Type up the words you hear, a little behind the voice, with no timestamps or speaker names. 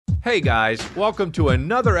Hey guys, welcome to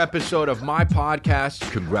another episode of my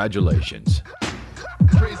podcast. Congratulations.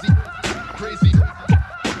 Crazy, crazy,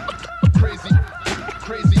 crazy,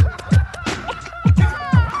 crazy.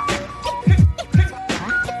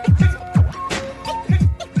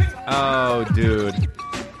 Oh, dude.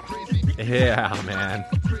 Yeah, man.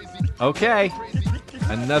 Okay,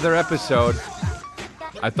 another episode.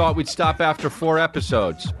 I thought we'd stop after 4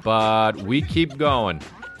 episodes, but we keep going.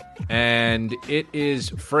 And it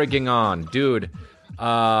is frigging on. Dude,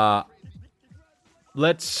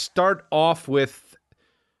 let's start off with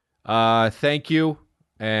thank you.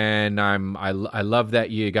 And I love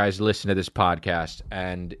that you guys listen to this podcast.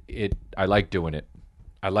 And I like doing it.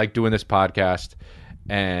 I like doing this podcast.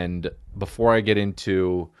 And before I get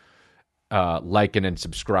into liking and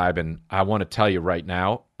subscribing, I want to tell you right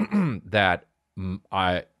now that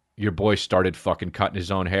your boy started fucking cutting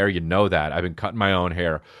his own hair. You know that. I've been cutting my own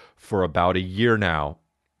hair for about a year now,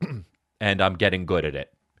 and I'm getting good at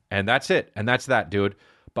it. And that's it. And that's that, dude.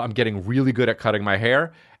 But I'm getting really good at cutting my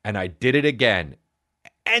hair, and I did it again.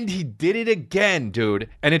 And he did it again, dude.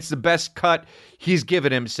 And it's the best cut he's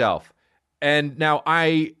given himself. And now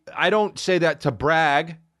I don't say that to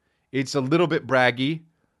brag. It's a little bit braggy,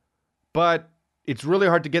 but it's really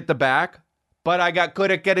hard to get the back. But I got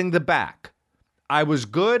good at getting the back. I was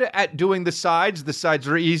good at doing the sides. The sides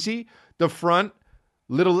are easy. The front,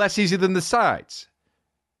 a little less easy than the sides.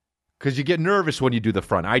 Because you get nervous when you do the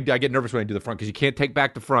front. I get nervous when I do the front because you can't take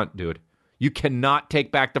back the front, dude. You cannot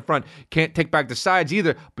take back the front. Can't take back the sides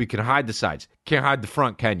either, but you can hide the sides. Can't hide the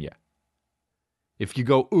front, can you? If you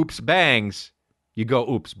go oops bangs, you go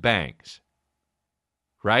oops bangs.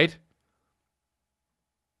 Right?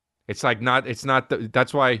 That's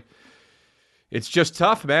why it's just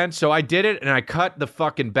tough, man. So I did it, and I cut the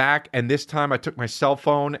fucking back, and this time I took my cell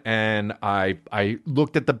phone, and I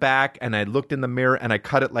looked at the back, and I looked in the mirror, and I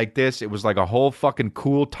cut it like this. It was like a whole fucking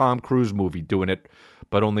cool Tom Cruise movie doing it,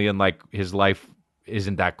 but only in, like, his life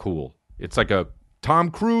isn't that cool. It's like a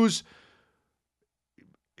Tom Cruise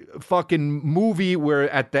fucking movie where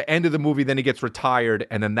at the end of the movie, then he gets retired,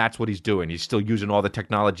 and then that's what he's doing. He's still using all the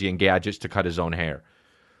technology and gadgets to cut his own hair.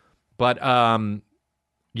 But,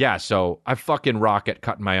 yeah, so I fucking rock at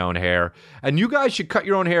cutting my own hair. And you guys should cut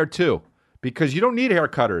your own hair too, because you don't need hair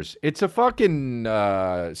cutters. It's a fucking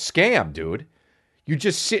scam, dude. You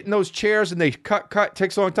just sit in those chairs and they cut. It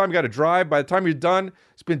takes a long time. You got to drive. By the time you're done,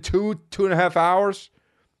 it's been 2.5 hours.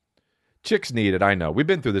 Chicks need it, I know. We've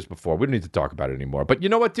been through this before. We don't need to talk about it anymore. But you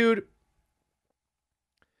know what, dude?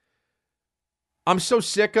 I'm so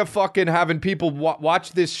sick of fucking having people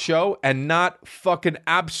watch this show and not fucking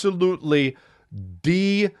absolutely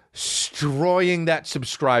destroying that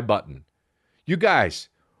subscribe button. You guys,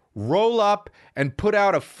 roll up and put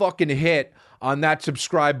out a fucking hit on that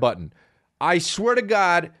subscribe button. I swear to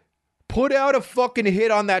God, put out a fucking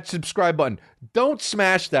hit on that subscribe button. Don't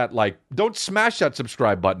smash that don't smash that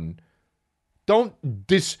subscribe button.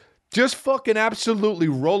 Just fucking absolutely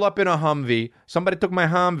roll up in a Humvee. Somebody took my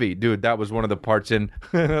Humvee. Dude, that was one of the parts in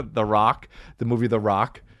The Rock, the movie The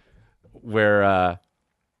Rock, where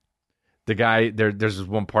the guy, there's this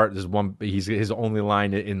one part, his only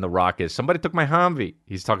line in The Rock is, somebody took my Humvee.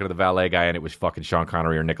 He's talking to the valet guy, and it was fucking Sean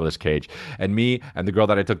Connery or Nicolas Cage. And me and the girl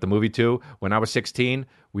that I took the movie to, when I was 16,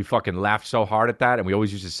 we fucking laughed so hard at that, and we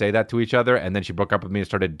always used to say that to each other, and then she broke up with me and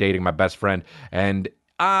started dating my best friend, and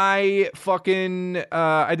I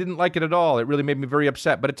didn't like it at all. It really made me very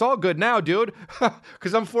upset. But it's all good now, dude,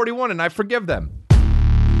 because I'm 41 and I forgive them.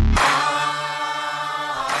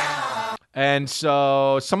 And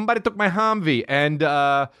so somebody took my Humvee. And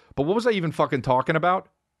but what was I even fucking talking about?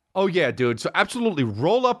 Oh yeah, dude. So absolutely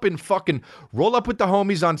roll up with the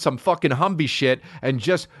homies on some fucking Humvee shit and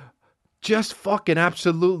just fucking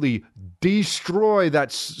absolutely destroy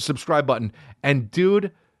that subscribe button. And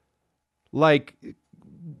dude, like,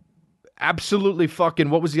 absolutely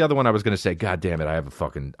fucking, what was the other one I was going to say? God damn it. I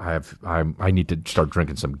need to start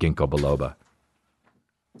drinking some ginkgo biloba.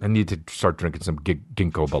 I need to start drinking some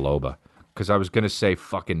ginkgo biloba. Because I was going to say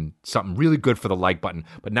fucking something really good for the like button.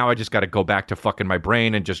 But now I just got to go back to fucking my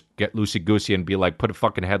brain and just get loosey-goosey and be like, put a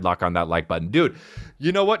fucking headlock on that like button. Dude,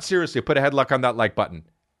 you know what? Seriously, put a headlock on that like button.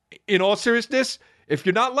 In all seriousness, if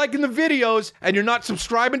you're not liking the videos and you're not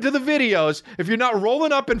subscribing to the videos, if you're not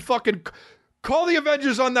rolling up and fucking call the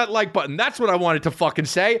Avengers on that like button. That's what I wanted to fucking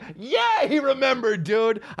say. Yeah, he remembered,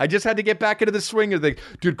 dude. I just had to get back into the swing of the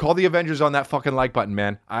dude. Call the Avengers on that fucking like button,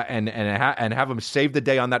 man, and have them save the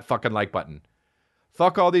day on that fucking like button.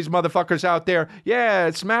 Fuck all these motherfuckers out there.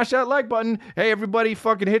 Yeah, smash that like button. Hey, everybody,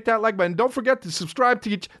 fucking hit that like button. Don't forget to subscribe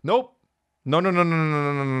to each. Nope.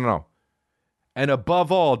 No. And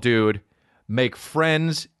above all, dude, make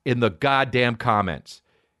friends in the goddamn comments.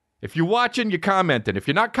 If you're watching, you're commenting. If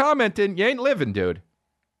you're not commenting, you ain't living, dude.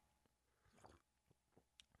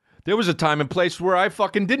 There was a time and place where I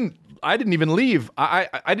didn't even leave. I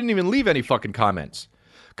didn't even leave any fucking comments.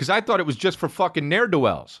 Because I thought it was just for fucking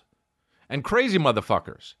ne'er-do-wells and crazy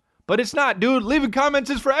motherfuckers. But it's not, dude. Leaving comments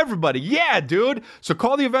is for everybody. Yeah, dude. So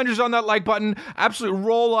call the Avengers on that like button. Absolutely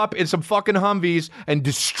roll up in some fucking Humvees and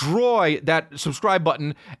destroy that subscribe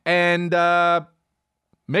button. And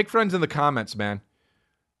make friends in the comments, man.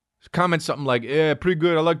 Comment something like, yeah, pretty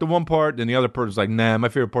good. I like the one part. Then the other person's like, nah, my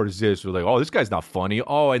favorite part is this. We're like, oh, this guy's not funny.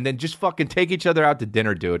 Oh, and then just fucking take each other out to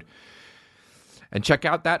dinner, dude. And check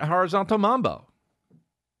out that Horizontal Mambo.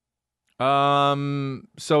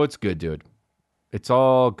 So it's good, dude. It's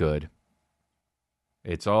all good.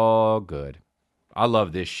 It's all good. I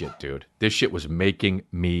love this shit, dude. This shit was making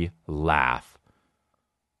me laugh.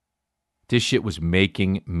 This shit was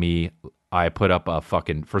making me... I put up a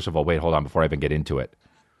fucking... First of all, wait, hold on, before I even get into it.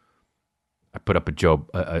 I put up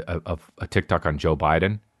a TikTok on Joe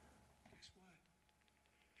Biden.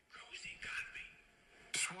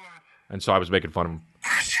 And so I was making fun of him.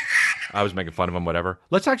 I was making fun of him, whatever.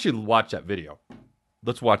 Let's actually watch that video.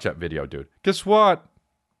 Let's watch that video, dude. Guess what?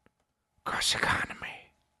 Crush economy.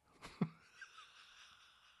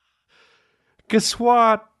 Guess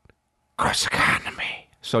what? Crush economy.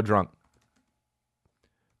 So drunk.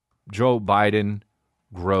 Joe Biden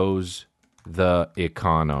grows the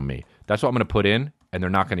economy. That's what I'm going to put in, and they're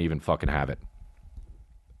not going to even fucking have it.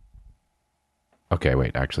 Okay,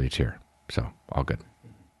 wait. Actually, it's here. So, all good.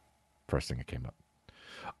 First thing that came up.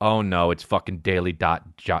 Oh, no. It's fucking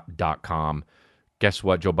daily.com. Guess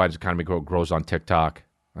what? Joe Biden's economy grows on TikTok.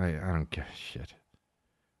 I don't give a shit.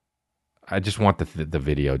 I just want the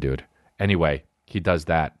video, dude. Anyway, he does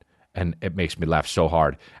that, and it makes me laugh so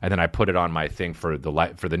hard. And then I put it on my thing for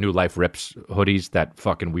the new Life Rips hoodies that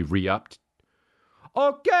fucking we re-upped.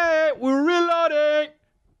 Okay, we're reloading.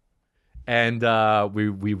 And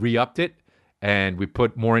we re-upped it. And we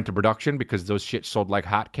put more into production because those shit sold like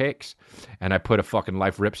hotcakes. And I put a fucking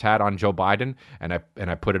Life Rips hat on Joe Biden, and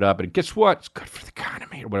I put it up. And guess what? It's good for the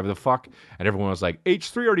economy or whatever the fuck. And everyone was like,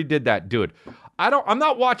 H3 already did that, dude. I'm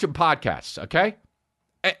not watching podcasts, okay?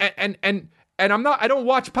 And I don't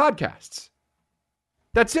watch podcasts.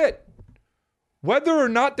 That's it. Whether or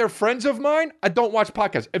not they're friends of mine, I don't watch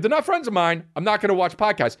podcasts. If they're not friends of mine, I'm not going to watch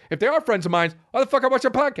podcasts. If they are friends of mine, why the fuck I watch their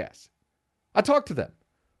podcasts? I talk to them.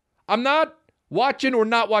 I'm not watching or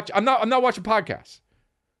not watching. I'm not watching podcasts.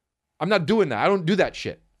 I'm not doing that. I don't do that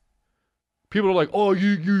shit. People are like, oh,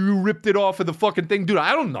 you ripped it off of the fucking thing. Dude,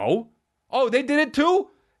 I don't know. Oh, they did it too?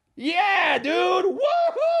 Yeah, dude.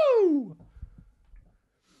 Woohoo!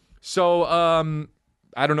 So,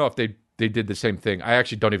 I don't know if they did the same thing. I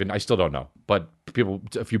still don't know. But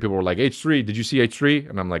a few people were like, H3, did you see H3?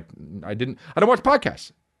 And I'm like, I didn't. I don't watch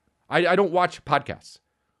podcasts. I don't watch podcasts.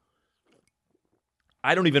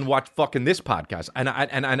 I don't even watch fucking this podcast.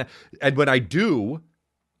 And when I do,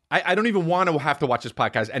 I don't even want to have to watch this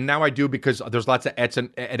podcast. And now I do because there's lots of edits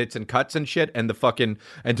and cuts and shit, and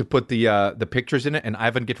and to put the pictures in it. And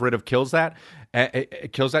Ivan Get Rid of kills that.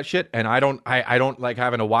 It kills that shit. And I don't like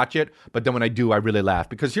having to watch it. But then when I do, I really laugh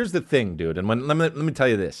because here's the thing, dude. And let me tell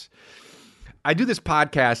you this. I do this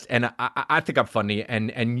podcast, and I think I'm funny,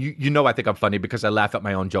 and you know I think I'm funny because I laugh at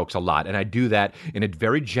my own jokes a lot, and I do that in a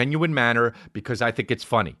very genuine manner because I think it's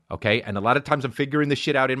funny, okay? And a lot of times I'm figuring the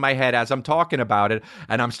shit out in my head as I'm talking about it,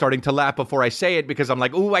 and I'm starting to laugh before I say it because I'm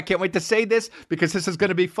like, ooh, I can't wait to say this because this is going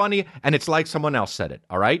to be funny, and it's like someone else said it,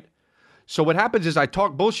 all right? So what happens is I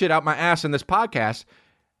talk bullshit out my ass in this podcast,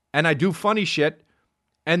 and I do funny shit,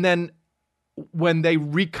 and then when they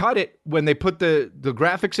recut it, when they put the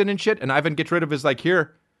graphics in and shit, and Ivan Gets Rid of is like,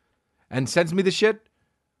 here, and sends me the shit,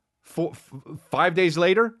 5 days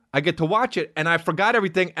later, I get to watch it, and I forgot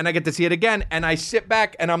everything, and I get to see it again, and I sit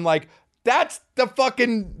back, and I'm like, that's the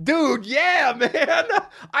fucking dude, yeah, man,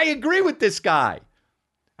 I agree with this guy.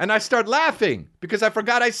 And I start laughing because I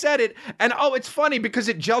forgot I said it, and oh, it's funny because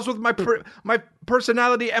it gels with my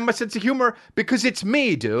personality and my sense of humor because it's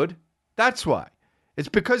me, dude. That's why. It's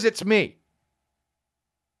because it's me.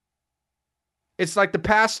 It's like the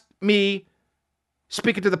past me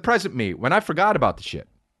speaking to the present me when I forgot about the shit.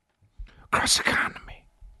 Cross economy.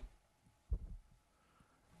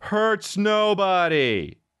 Hurts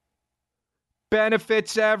nobody.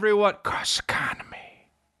 Benefits everyone. Cross economy.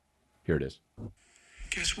 Here it is.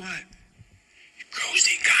 Guess what? It grows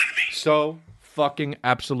the economy. So fucking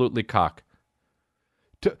absolutely cock.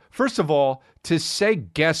 First of all, to say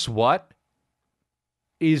guess what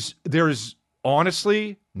there's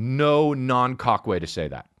honestly no non-cock way to say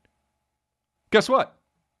that. Guess what?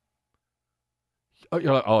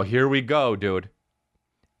 you're like, oh, here we go, dude.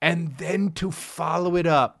 And then to follow it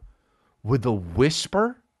up with a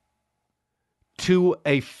whisper to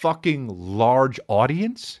a fucking large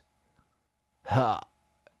audience? Huh.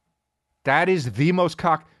 That is the most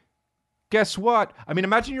cock. Guess what? I mean,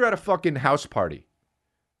 imagine you're at a fucking house party.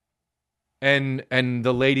 And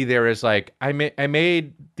the lady there is like, I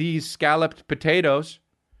made these scalloped potatoes.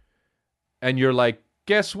 And you're like,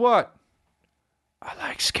 guess what? I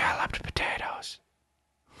like scalloped potatoes.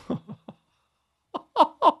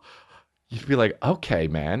 You'd be like, okay,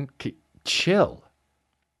 man, chill.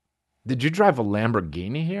 Did you drive a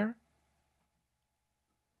Lamborghini here?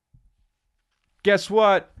 Guess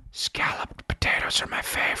what? Scalloped potatoes are my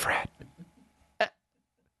favorite.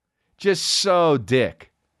 Just so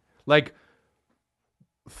dick. Like,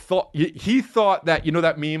 he thought that, you know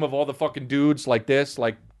that meme of all the fucking dudes like this?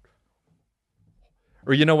 Like,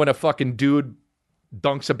 or you know when a fucking dude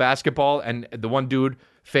dunks a basketball and the one dude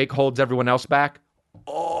fake holds everyone else back?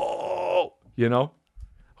 Oh, you know?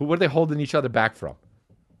 What are they holding each other back from?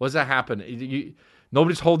 What does that happen?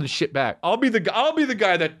 Nobody's holding shit back. I'll be the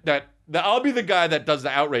guy that does the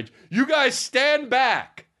outrage. You guys stand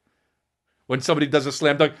back. When somebody does a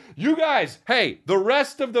slam dunk, you guys, hey, the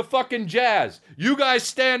rest of the fucking Jazz, you guys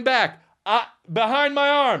stand back. Behind my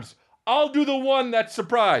arms. I'll do the one that's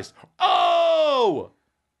surprised. Oh!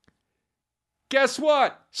 Guess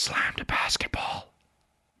what? Slammed a basketball.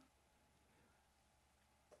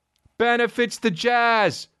 Benefits the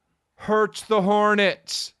Jazz. Hurts the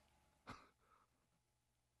Hornets.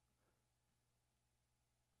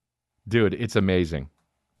 Dude, it's amazing.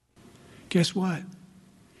 Guess what?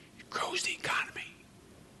 It grows the economy.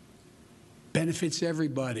 Benefits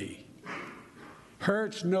everybody.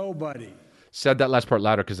 Hurts nobody. Said that last part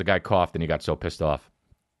louder because the guy coughed and he got so pissed off.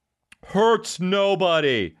 Hurts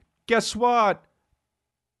nobody. Guess what?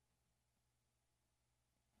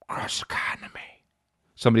 Gross economy.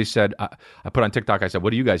 Somebody said, I put on TikTok, I said,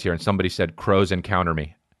 what do you guys hear? And somebody said, crows encounter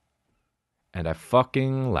me. And I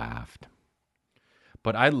fucking laughed.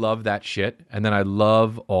 But I love that shit. And then I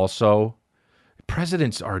love also,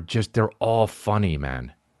 presidents are just, they're all funny,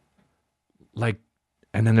 man. Like,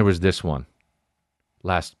 and then there was this one.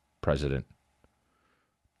 Last president.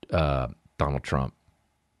 Donald Trump.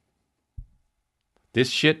 This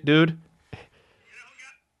shit, dude.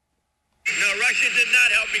 No, Russia did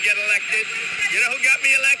not help me get elected. You know who got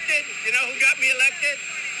me elected? You know who got me elected?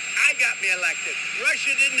 I got me elected.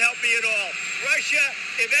 Russia didn't help me at all. Russia,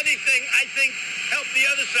 if anything, I think helped the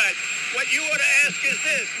other side. What you ought to ask is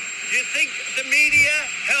this. Do you think the media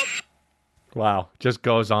helped? Wow. Just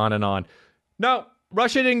goes on and on. No,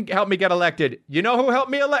 Russia didn't help me get elected. You know who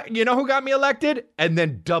helped me elect? You know who got me elected? And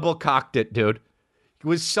then double cocked it, dude. He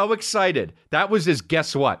was so excited. That was his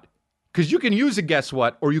guess what. Because you can use a guess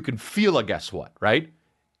what or you can feel a guess what, right?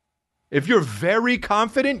 If you're very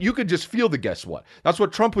confident, you could just feel the guess what. That's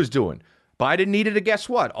what Trump was doing. Biden needed a guess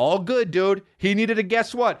what. All good, dude. He needed a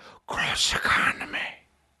guess what. Gross economy.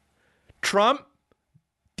 Trump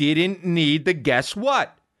didn't need the guess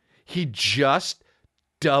what. He just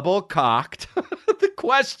double cocked the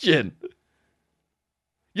question.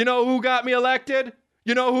 You know who got me elected?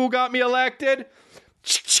 You know who got me elected?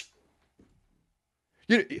 This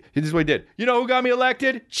is what he did. You know who got me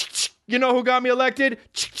elected? You know who got me elected?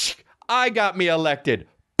 I got me elected.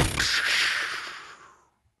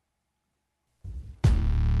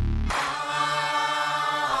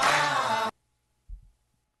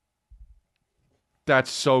 That's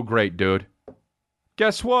so great, dude.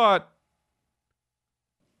 Guess what?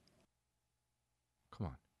 Come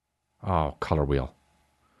on. Oh, color wheel.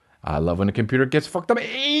 I love when a computer gets fucked up.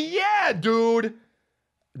 Yeah, dude.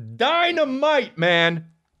 Dynamite, man.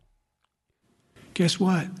 Guess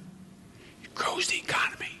what? It grows the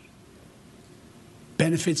economy.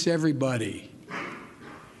 Benefits everybody.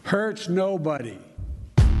 Hurts nobody.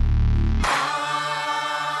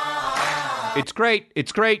 It's great.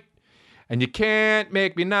 It's great. And you can't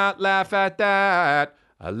make me not laugh at that.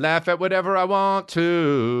 I laugh at whatever I want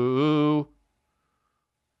to.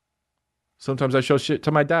 Sometimes I show shit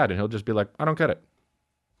to my dad and he'll just be like, I don't get it.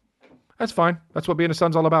 That's fine. That's what being a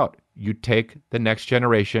son's all about. You take the next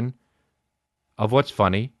generation of what's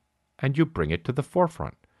funny and you bring it to the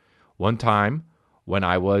forefront. One time when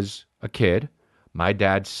I was a kid, I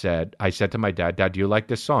said to my dad, Dad, do you like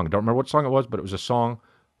this song? I don't remember what song it was, but it was a song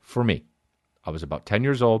for me. I was about 10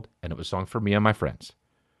 years old and it was a song for me and my friends.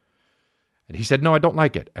 And he said, no, I don't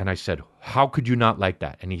like it. And I said, how could you not like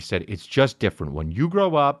that? And he said, it's just different. When you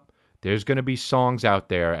grow up, there's going to be songs out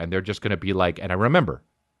there and they're just going to be like, and I remember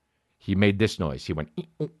he made this noise. He went,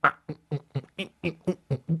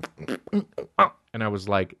 and And I was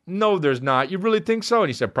like, no, there's not. You really think so? And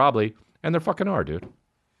he said, probably. And there fucking are, dude.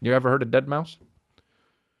 You ever heard of Dead Mouse?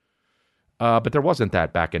 But there wasn't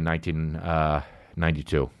that back in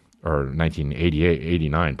 1992 or 1988,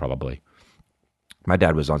 89 probably. My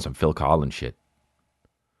dad was on some Phil Collins shit.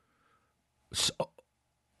 So,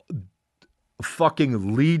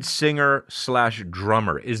 fucking lead singer /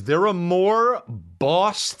 drummer. Is there a more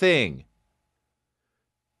boss thing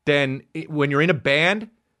than when you're in a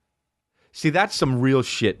band? See, that's some real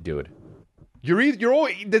shit, dude.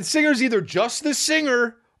 The singer's either just the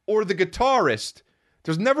singer or the guitarist.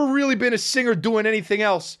 There's never really been a singer doing anything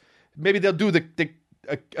else. Maybe they'll do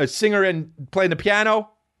a singer and playing the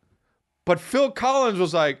piano. But Phil Collins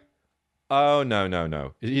was like, oh,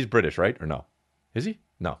 no. He's British, right? Or no? Is he?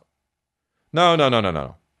 No.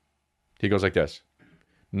 No. He goes like this.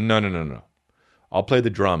 No. I'll play the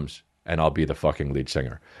drums and I'll be the fucking lead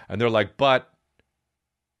singer. And they're like, but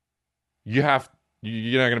you're not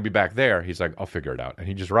going to be back there. He's like, I'll figure it out. And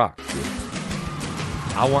he just rocked.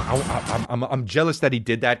 I'm jealous that he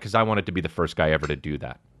did that because I wanted to be the first guy ever to do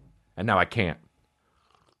that. And now I can't.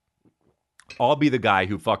 I'll be the guy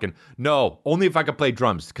who fucking... No, only if I could play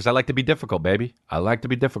drums because I like to be difficult, baby. I like to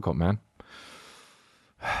be difficult, man.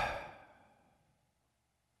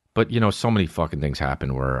 But, so many fucking things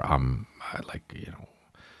happen where I'm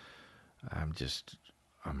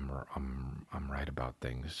right about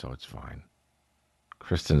things, so it's fine.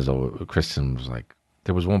 Kristen was like...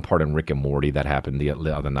 There was one part in Rick and Morty that happened the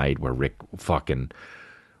other night where Rick fucking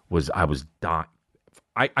I was dying.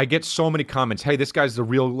 I get so many comments, hey, this guy's the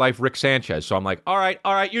real life Rick Sanchez. So I'm like, all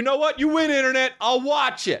right, you know what? You win, internet. I'll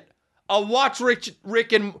watch it. I'll watch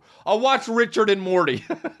I'll watch Richard and Morty.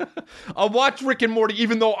 I'll watch Rick and Morty,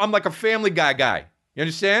 even though I'm like a Family Guy. You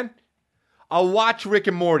understand? I'll watch Rick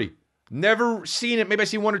and Morty. Never seen it. Maybe I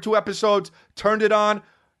seen 1 or 2 episodes, turned it on.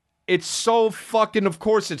 It's so fucking, of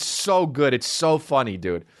course, it's so good. It's so funny,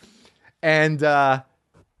 dude. And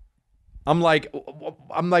I'm like,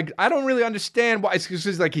 I don't really understand why. It's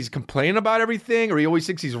just like he's complaining about everything or he always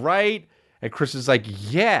thinks he's right. And Chris is like,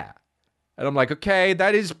 yeah. And I'm like, okay,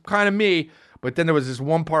 that is kind of me. But then there was this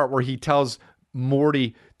one part where he tells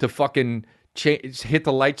Morty to fucking hit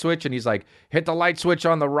the light switch. And he's like, hit the light switch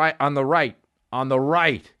on the right.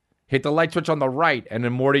 Hit the light switch on the right. And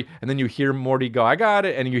then you hear Morty go, I got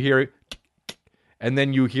it. And you hear it. And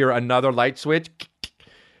then you hear another light switch.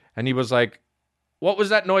 And he was like, what was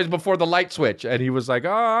that noise before the light switch? And he was like,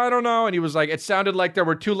 oh, I don't know. And he was like, it sounded like there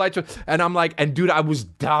were 2 light switches. And I'm like, and dude, I was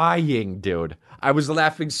dying, dude. I was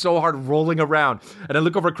laughing so hard, rolling around. And I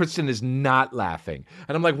look over, Kristen is not laughing.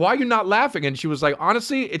 And I'm like, why are you not laughing? And she was like,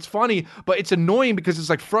 honestly, it's funny, but it's annoying because it's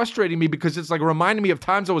like frustrating me because it's like reminding me of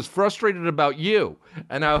times I was frustrated about you.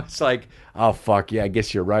 And I was like, oh, fuck, yeah, I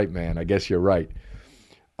guess you're right, man. I guess you're right.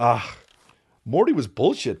 Morty was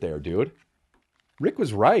bullshit there, dude. Rick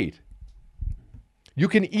was right. You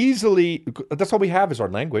can easily... That's all we have is our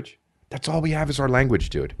language. That's all we have is our language,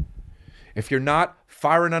 dude. If you're not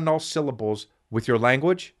firing on all syllables with your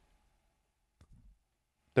language,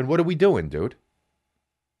 then what are we doing, dude?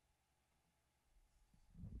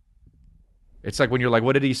 It's like when you're like,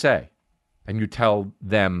 what did he say? And you tell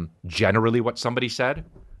them generally what somebody said.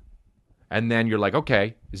 And then you're like,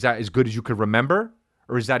 okay, is that as good as you could remember?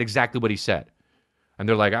 Or is that exactly what he said? And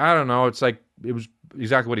they're like, I don't know. It's like, it was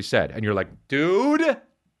exactly what he said. And you're like, dude,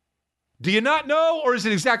 do you not know? Or is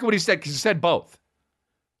it exactly what he said? Because he said both.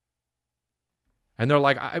 And they're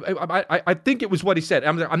like, I think it was what he said.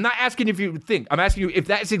 I'm not asking if you think. I'm asking you if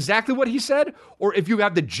that's exactly what he said or if you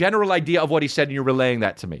have the general idea of what he said and you're relaying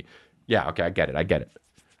that to me. Yeah, okay, I get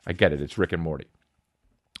it. It's Rick and Morty.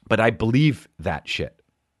 But I believe that shit.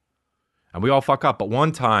 And we all fuck up. But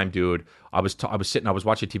one time, dude, I was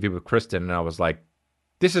watching TV with Kristen and I was like,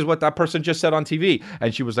 this is what that person just said on TV.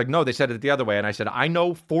 And she was like, no, they said it the other way. And I said, I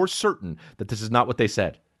know for certain that this is not what they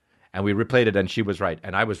said. And we replayed it and she was right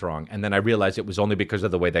and I was wrong. And then I realized it was only because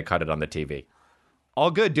of the way they cut it on the TV.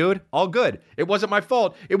 All good, dude. All good. It wasn't my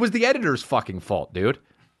fault. It was the editor's fucking fault, dude.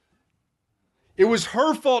 It was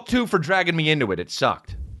her fault, too, for dragging me into it. It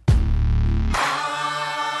sucked.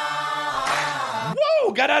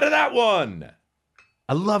 Whoa! Got out of that one!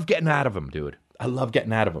 I love getting out of them, dude. I love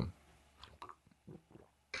getting out of them.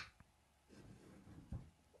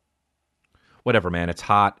 Whatever, man. It's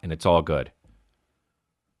hot and it's all good.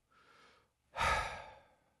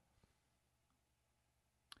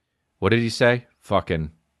 What did he say?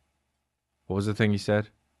 Fucking... What was the thing he said?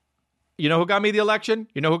 You know who got me the election?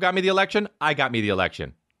 I got me the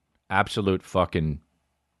election. Absolute fucking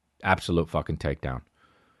takedown.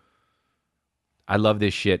 I love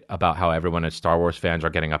this shit about how everyone at Star Wars fans are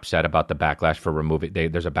getting upset about the backlash for removing.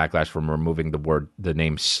 There's a backlash from removing the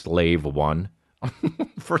name Slave One.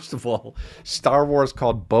 First of all, Star Wars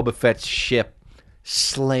called Boba Fett's ship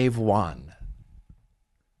Slave One.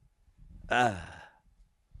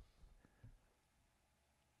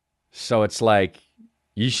 So it's like,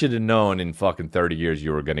 you should have known in fucking 30 years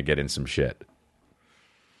you were going to get in some shit.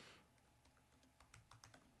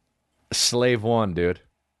 Slave One, dude.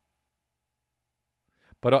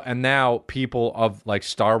 But and now people of like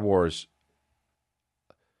Star Wars,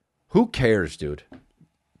 who cares, dude?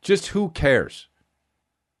 Just who cares?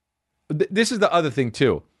 This is the other thing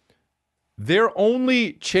too. They're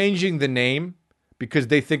only changing the name because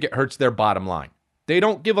they think it hurts their bottom line. They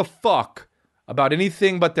don't give a fuck about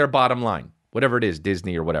anything but their bottom line, whatever it is,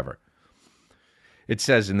 Disney or whatever. It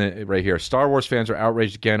says right here, Star Wars fans are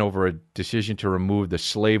outraged again over a decision to remove the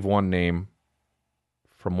Slave One name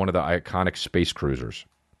from one of the iconic space cruisers.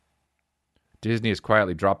 Disney has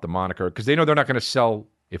quietly dropped the moniker because they know they're not going to sell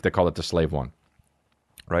if they call it the Slave One,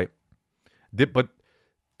 right? But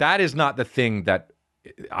that is not the thing that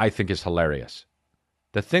I think is hilarious.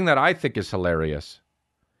 The thing that I think is hilarious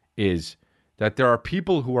is that there are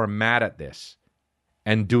people who are mad at this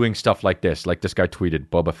and doing stuff like this. Like this guy tweeted,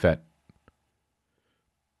 Boba Fett.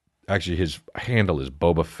 Actually, his handle is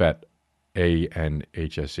Boba Fett,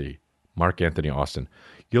 ANHSE. Mark Anthony Austin.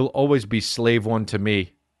 You'll always be Slave One to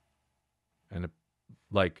me. And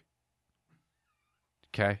like,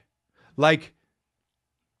 okay. Like,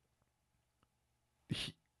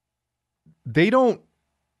 they don't.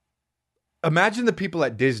 Imagine the people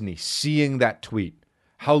at Disney seeing that tweet.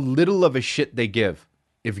 How little of a shit they give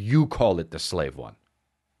if you call it the Slave One.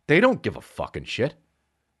 They don't give a fucking shit.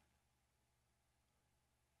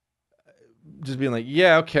 Just being like,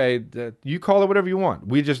 yeah, okay, you call it whatever you want.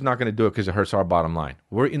 We're just not going to do it because it hurts our bottom line.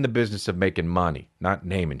 We're in the business of making money, not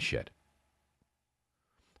naming shit.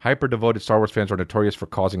 Hyper-devoted Star Wars fans are notorious for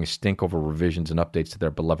causing a stink over revisions and updates to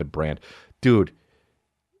their beloved brand. Dude.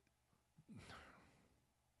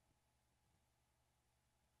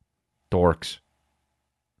 Dorks.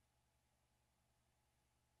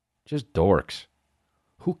 Just dorks.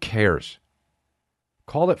 Who cares?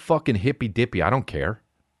 Call it fucking hippy-dippy. I don't care.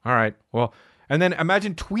 All right. Well, and then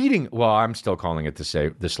imagine tweeting. Well, I'm still calling it the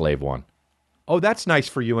Slave One. Oh, that's nice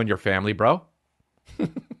for you and your family, bro. You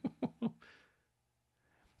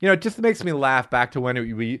know, it just makes me laugh back to when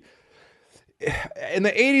we in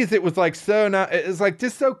the 80s. It was like it's like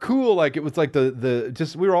just so cool. Like it was like we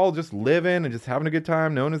were all just living and just having a good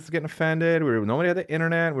time. No one was getting offended. Nobody had the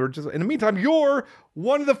internet. We were just, in the meantime, you're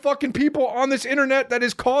one of the fucking people on this internet that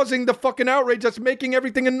is causing the fucking outrage that's making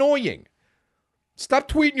everything annoying. Stop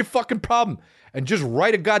tweeting your fucking problem and just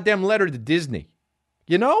write a goddamn letter to Disney.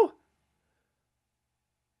 You know?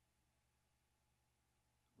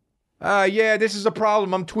 Yeah, this is a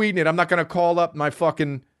problem. I'm tweeting it. I'm not going to call up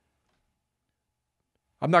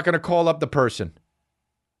the person.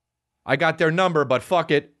 I got their number, but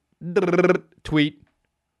fuck it. Tweet.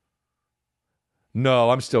 No,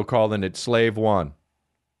 I'm still calling it Slave One.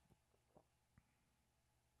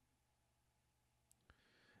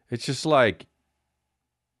 It's just like,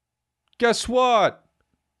 guess what?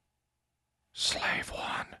 Slave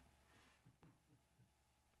One.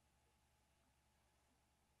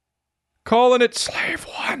 Calling it Slave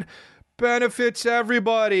One benefits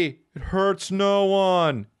everybody. It hurts no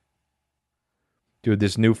one. Dude,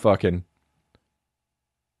 this new fucking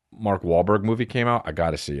Mark Wahlberg movie came out. I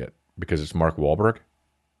gotta see it because it's Mark Wahlberg.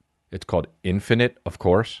 It's called Infinite, of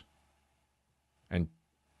course. And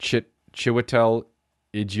Chiwetel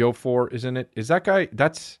Ejiofor, isn't it? Is that guy?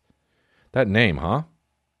 That's that name, huh?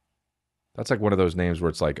 That's like one of those names where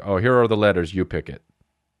it's like, oh, here are the letters. You pick it.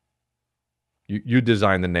 You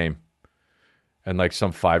design the name. And like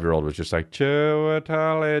some 5-year-old was just like, Chiwetel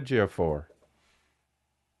Ejiofor.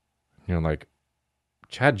 You know, like,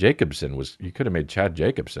 Chad Jacobson was, you could have made Chad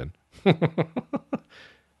Jacobson.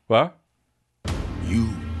 What? You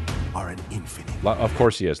are an infinite. Of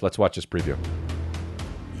course he is. Let's watch this preview.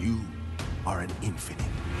 You are an infinite.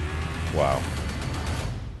 Wow.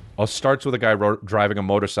 It starts with a guy driving a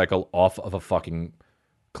motorcycle off of a fucking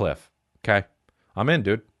cliff. Okay? I'm in,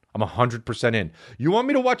 dude. I'm 100% in. You want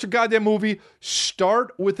me to watch a goddamn movie?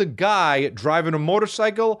 Start with a guy driving a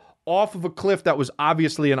motorcycle off of a cliff that was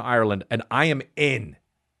obviously in Ireland, and I am in.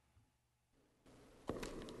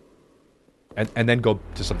 And then go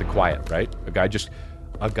to something quiet, right? A guy just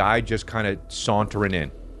kind of sauntering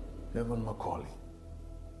in. Evan Macaulay,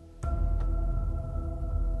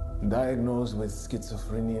 diagnosed with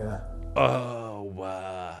schizophrenia.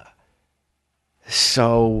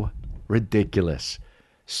 So ridiculous.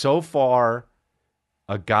 So far,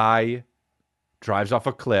 a guy drives off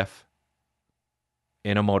a cliff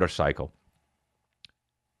in a motorcycle.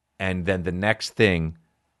 And then the next thing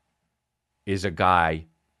is a guy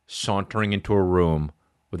sauntering into a room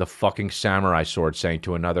with a fucking samurai sword saying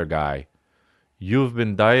to another guy, "You've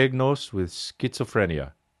been diagnosed with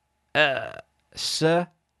schizophrenia." Sir,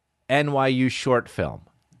 NYU short film.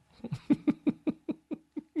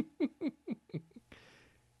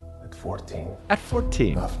 At 14, At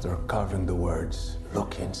 14. after carving the words,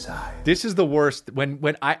 look inside. This is the worst.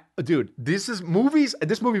 Dude, this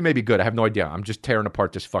movie may be good. I have no idea. I'm just tearing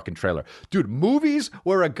apart this fucking trailer. Dude, movies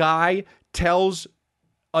where a guy tells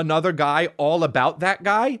another guy all about that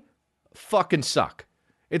guy fucking suck.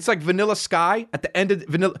 It's like Vanilla Sky at the end of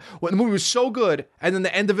Vanilla. When the movie was so good, and then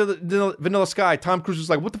the end of Vanilla Sky, Tom Cruise was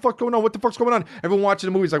like, "What the fuck's going on? What the fuck's going on?" Everyone watching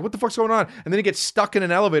the movie is like, "What the fuck's going on?" And then he gets stuck in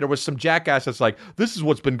an elevator with some jackass that's like, "This is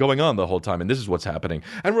what's been going on the whole time, and this is what's happening."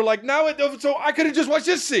 And we're like, so I could have just watched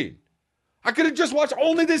this scene. I could have just watched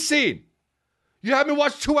only this scene. You had me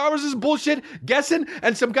watch 2 hours of this bullshit guessing,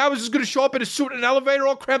 and some guy was just going to show up in a suit in an elevator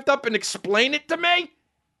all cramped up and explain it to me?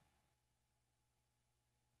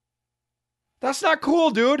 That's not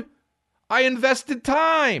cool, dude. I invested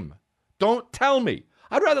time. Don't tell me.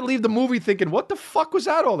 I'd rather leave the movie thinking, what the fuck was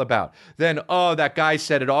that all about? Than, oh, that guy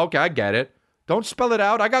said it. Oh, okay, I get it. Don't spell it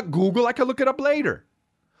out. I got Google. I can look it up later.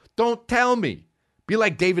 Don't tell me. Be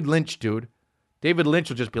like David Lynch, dude. David Lynch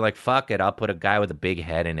will just be like, fuck it. I'll put a guy with a big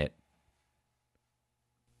head in it.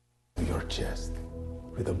 Your chest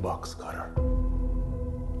with a box cutter.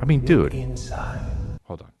 I mean, dude. Inside.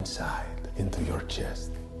 Hold on. Inside. Into your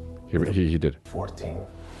chest. He did. 14.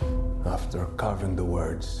 After carving the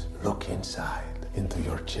words, look inside into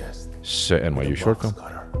your chest. So, NYU short film.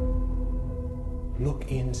 Cutter. Look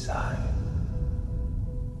inside.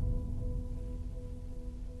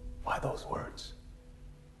 Why those words?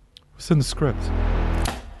 What's in the script?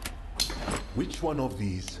 Which one of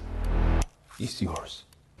these Is yours.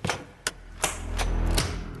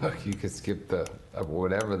 Look, you could skip the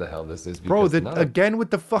whatever the hell this is. Bro, because again with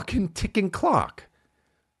the fucking ticking clock.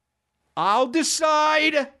 I'll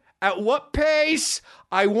decide at what pace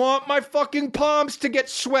I want my fucking palms to get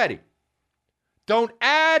sweaty. Don't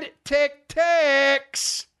add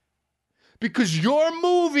ticks because your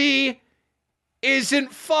movie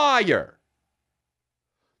isn't fire.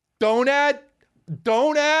 Don't add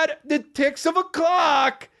the ticks of a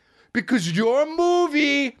clock because your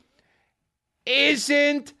movie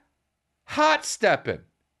isn't hot stepping.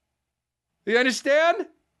 You understand?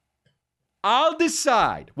 I'll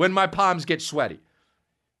decide when my palms get sweaty.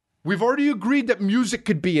 We've already agreed that music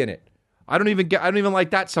could be in it. I don't even like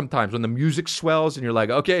that sometimes when the music swells and you're like,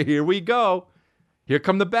 okay, here we go. Here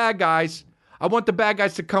come the bad guys. I want the bad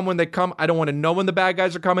guys to come when they come. I don't want to know when the bad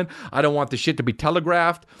guys are coming. I don't want the shit to be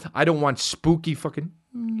telegraphed. I don't want spooky fucking,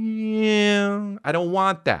 yeah. I don't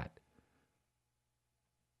want that.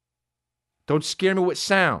 Don't scare me with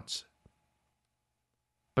sounds.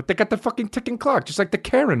 But they got the fucking ticking clock, just like the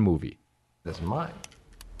Karen movie. that's mine.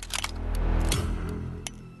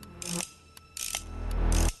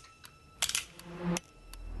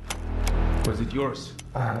 was it yours?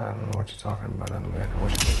 I don't know what you're talking about. I don't know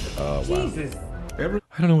what you're talking about. Jesus.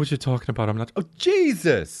 I don't know what you're talking about. I'm not. Oh,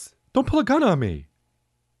 Jesus. Don't pull a gun on me.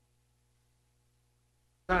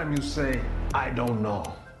 Time you say, I don't know,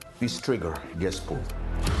 this trigger gets pulled.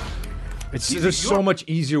 There's so much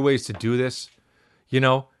easier ways to do this. You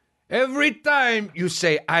know, every time you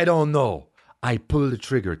say, I don't know, I pull the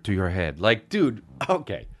trigger to your head. Like, dude,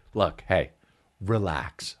 okay, look, hey,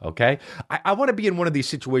 relax, okay? I want to be in one of these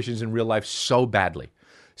situations in real life so badly.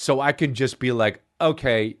 So I can just be like,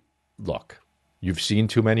 okay, look, you've seen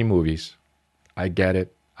too many movies. I get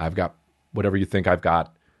it. I've got whatever you think I've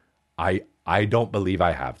got. I don't believe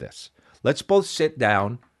I have this. Let's both sit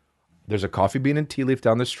down. There's a Coffee Bean and Tea Leaf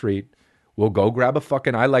down the street. We'll go grab a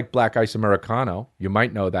fucking, I like black ice Americano. You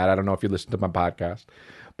might know that. I don't know if you listen to my podcast.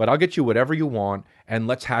 But I'll get you whatever you want, and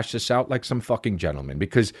let's hash this out like some fucking gentlemen.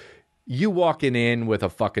 Because you walking in with a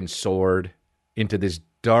fucking sword into this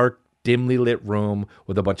dark, dimly lit room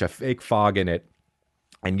with a bunch of fake fog in it,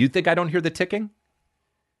 and you think I don't hear the ticking?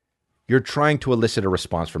 You're trying to elicit a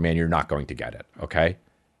response from me, and you're not going to get it, okay?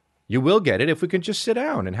 You will get it if we can just sit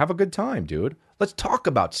down and have a good time, dude. Let's talk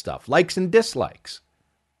about stuff, likes and dislikes.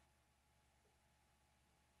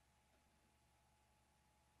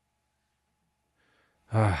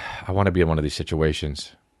 I want to be in one of these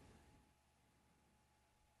situations.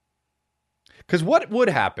 Because what would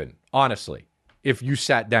happen, honestly, if you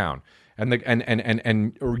sat down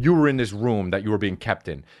or you were in this room that you were being kept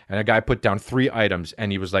in, and a guy put down 3 items,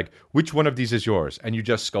 and he was like, which one of these is yours? And you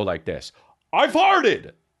just go like this, I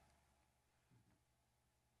farted!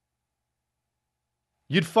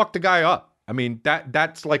 You'd fuck the guy up. I mean,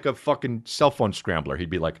 that's like a fucking cell phone scrambler. He'd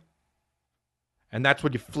be like, and that's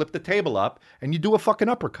when you flip the table up and you do a fucking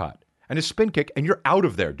uppercut and a spin kick and you're out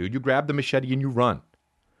of there, dude. You grab the machete and you run.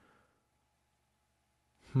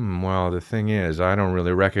 Well, the thing is, I don't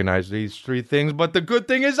really recognize these three things, but the good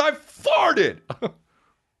thing is I farted.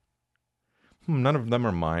 None of them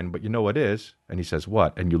are mine, but you know what is? And he says,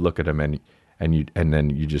 what? And you look at him and then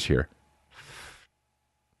you just hear.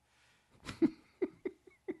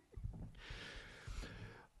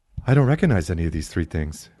 I don't recognize any of these three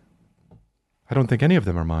things. I don't think any of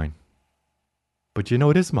them are mine. But you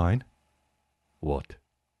know it is mine. What?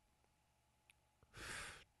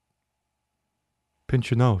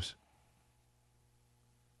 Pinch your nose.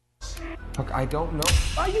 Look, I don't know.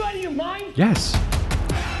 Are you out of your mind? Yes.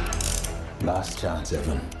 Last chance,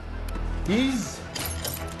 Evan. Is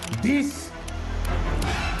this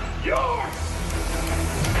yours?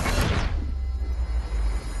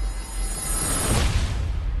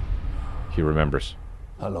 He remembers.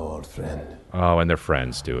 Hello, old friend. Oh, and they're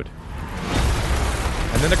friends, dude.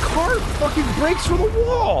 And then the car fucking breaks through the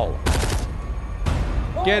wall.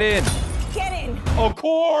 Get in. Get in. Of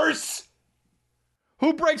course.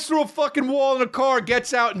 Who breaks through a fucking wall in a car,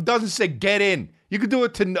 gets out, and doesn't say get in? You could do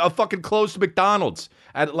it to a fucking closed McDonald's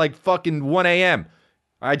at like fucking 1 a.m.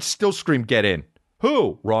 I'd still scream get in.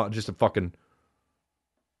 Who? Just a fucking...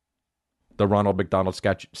 The Ronald McDonald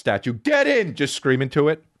statue. Get in! Just screaming to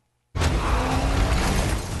it.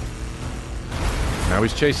 Now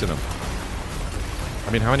he's chasing him.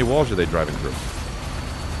 I mean, how many walls are they driving through?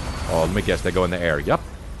 Oh, let me guess. They go in the air. Yep.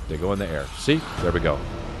 They go in the air. See? There we go.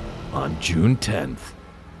 On June 10th.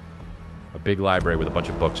 A big library with a bunch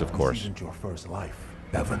of books, of course. This isn't your first life,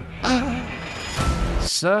 Evan.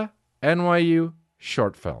 Sir, NYU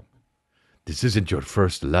short film. This isn't your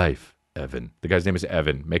first life, Evan. The guy's name is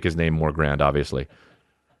Evan. Make his name more grand, obviously.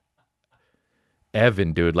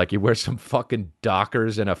 Evan, dude. Like he wears some fucking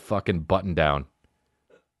Dockers and a fucking button down.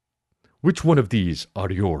 Which one of these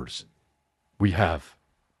are yours? We have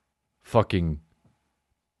fucking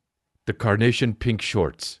the carnation pink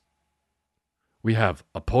shorts. We have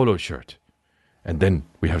a polo shirt. And then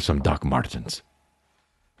we have some Doc Martens.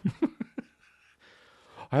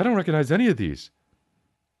 I don't recognize any of these.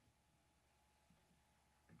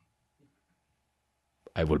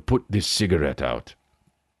 I will put this cigarette out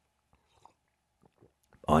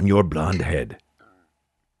on your blonde head.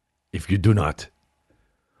 If you do not,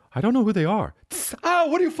 I don't know who they are. Ah,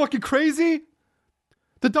 what are you, fucking crazy?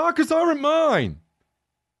 The Dockers aren't mine.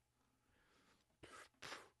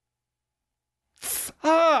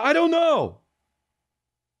 Ah, I don't know.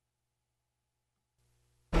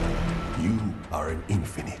 You are an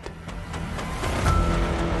infinite.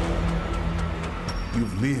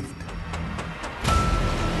 You've lived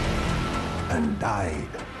and died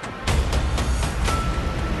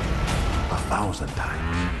 1,000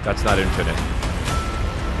 times. That's not infinite.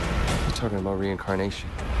 You're talking about reincarnation.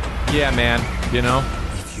 Yeah, man. You know?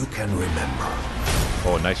 If you can remember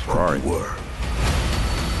Oh, nice Ferrari. who you were,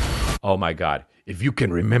 Oh, my God. If you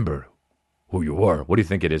can remember who you were, what do you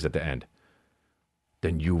think it is at the end?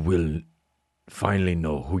 Then you will finally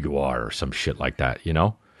know who you are or some shit like that, you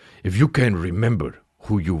know? If you can remember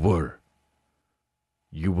who you were,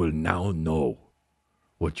 you will now know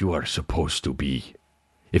what you are supposed to be.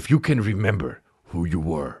 If you can remember who you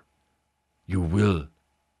were, you will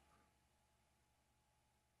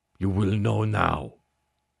know now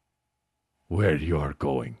where you are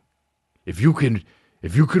going. If you can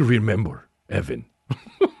remember, Evan.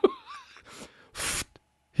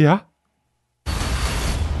 Yeah?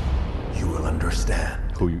 you will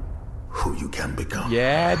understand Who you... who you can become.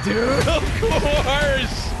 Yeah, dude, of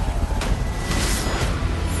course!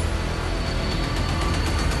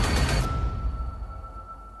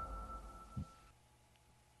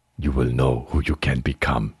 You will know who you can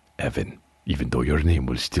become, Evan, even though your name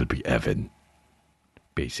will still be Evan.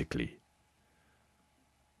 Basically.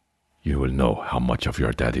 You will know how much of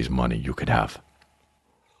your daddy's money you could have.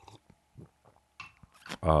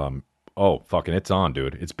 Oh, fucking, it's on,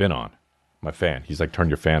 dude. It's been on. My fan. He's like, turn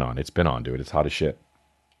your fan on. It's been on, dude. It's hot as shit.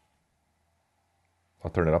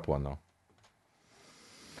 I'll turn it up one, though.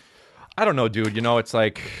 I don't know, dude. You know, it's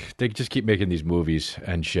like they just keep making these movies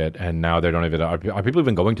and shit, and now they don't even... Are people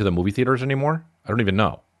even going to the movie theaters anymore? I don't even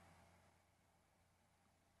know.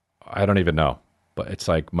 I don't even know. But it's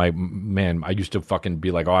like, I used to fucking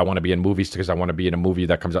be like, oh, I want to be in movies because I want to be in a movie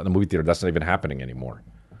that comes out in the movie theater. That's not even happening anymore.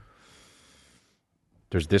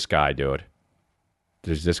 There's this guy, dude.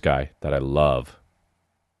 There's this guy that I love.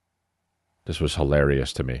 This was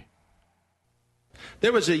hilarious to me.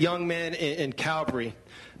 There was a young man in Calgary.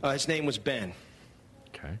 His name was Ben.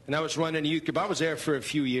 Okay. And I was running a youth group. I was there for a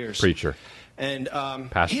few years. Preacher. And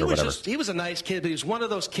Pastor, he was whatever. he was a nice kid, but he was one of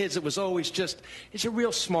those kids that was always he's a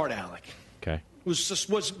real smart aleck. Okay.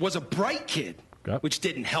 Was a bright kid, Yep. which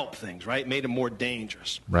didn't help things, right? Made him more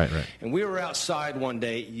dangerous. Right. And we were outside one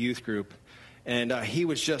day at youth group, and he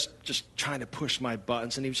was just trying to push my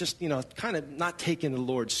buttons, and he was just, kind of not taking the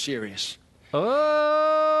Lord serious.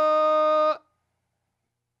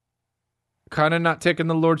 Kind of not taking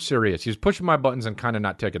the Lord serious. He's pushing my buttons and kind of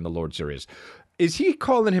not taking the Lord serious. Is he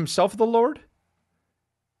calling himself the Lord?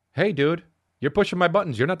 Hey, dude, you're pushing my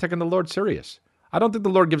buttons. You're not taking the Lord serious. I don't think the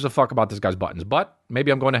Lord gives a fuck about this guy's buttons, but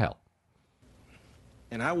maybe I'm going to hell.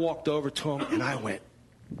 And I walked over to him, and I went,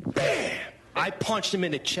 bam! I punched him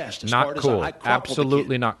in the chest as Not hard cool. as I crumpled Absolutely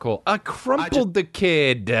the kid. not cool. I crumpled the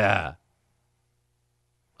kid.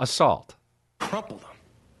 Assault. Crumpled him.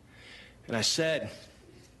 And I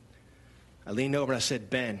leaned over and I said,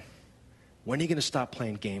 Ben, when are you going to stop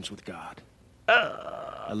playing games with God?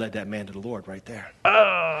 I led that man to the Lord right there.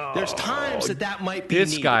 There's times that might be This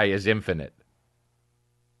needed. guy is infinite.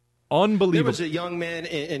 Unbelievable. There was a young man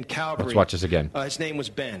in Calvary. Let's watch this again. His name was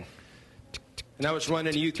Ben. And I was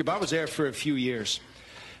running a youth group. I was there for a few years.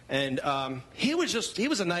 And he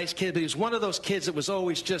was a nice kid, but he was one of those kids that was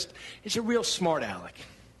always he's a real smart aleck.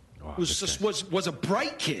 Wow, Was a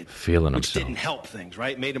bright kid. Feeling which himself. didn't help things,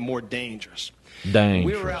 right? Made him more dangerous. Dangerous.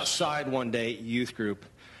 We were outside one day at youth group,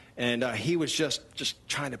 and he was just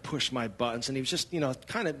trying to push my buttons, and he was just,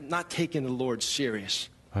 kind of not taking the Lord serious.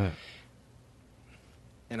 Right.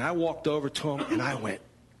 And I walked over to him, and I went,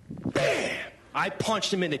 bam! I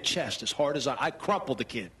punched him in the chest as hard as I crumpled the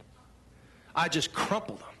kid. I just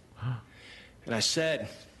crumpled him. And I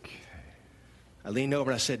leaned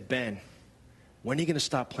over and I said, Ben, when are you going to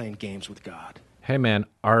stop playing games with God? Hey, man,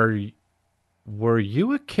 were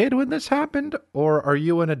you a kid when this happened, or are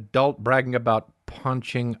you an adult bragging about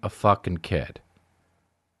punching a fucking kid?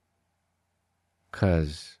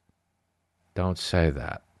 'Cause don't say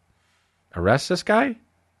that. Arrest this guy?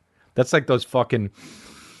 That's like those fucking...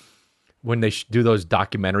 when they do those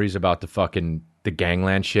documentaries about the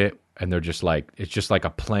gangland shit, and they're just like, it's just like a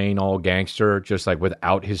plain old gangster, just like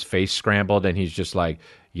without his face scrambled, and he's just like,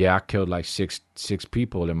 yeah, I killed like six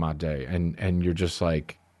people in my day, and you're just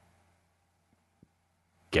like,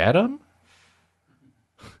 get him?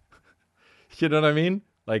 You know what I mean?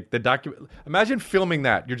 Like imagine filming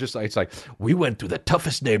that. You're just like, it's like, we went through the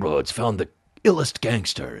toughest neighborhoods, found the illest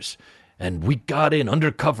gangsters, and we got in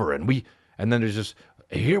undercover, and then there's just,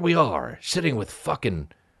 here we are, sitting with fucking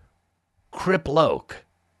Crip Loke.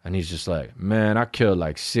 And he's just like, man, I killed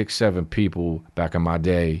like 6-7 people back in my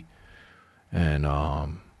day. And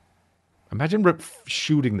imagine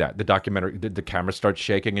shooting that, the documentary, the camera starts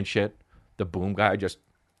shaking and shit. The boom guy just...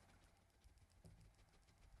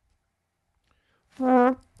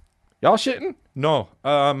 Y'all shitting? No.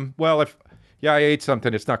 Well, I ate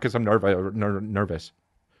something. It's not because I'm nervous.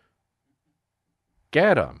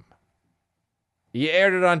 Get him. You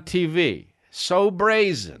aired it on TV. So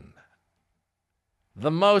brazen.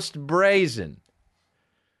 The most brazen.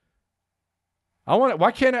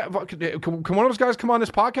 Why can't can one of those guys come on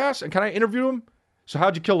this podcast and can I interview him? So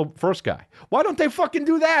how'd you kill the first guy? Why don't they fucking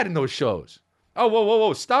do that in those shows? Oh,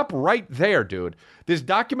 whoa. Stop right there, dude. This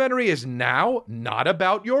documentary is now not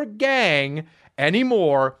about your gang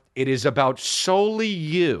anymore. It is about solely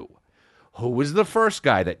you. Who was the first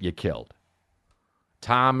guy that you killed?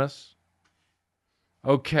 Thomas.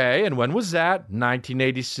 Okay, and when was that?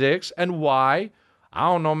 1986. And why? I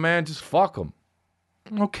don't know, man. Just fuck him.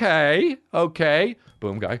 Okay.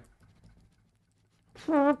 Boom guy.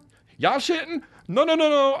 Y'all shitting? No.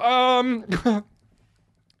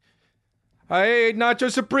 I ate Nacho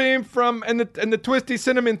Supreme and the twisty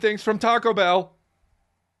cinnamon things from Taco Bell.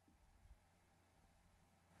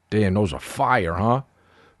 Damn, those are fire, huh?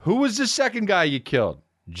 Who was the second guy you killed?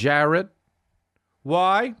 Jared?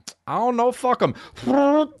 Why? I don't know. Fuck him.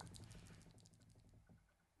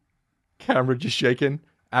 Camera just shaking,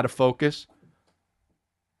 out of focus.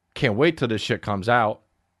 Can't wait till this shit comes out.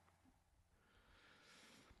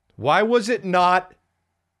 Why was it not,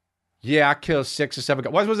 yeah, I killed 6 or 7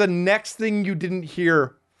 guys? Why was the next thing you didn't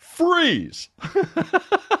hear, freeze?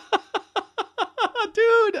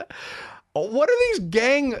 Dude, what are these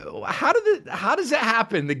how does that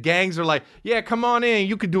happen? The gangs are like, yeah, come on in.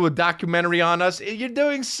 You could do a documentary on us. You're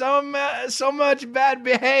doing so much bad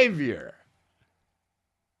behavior.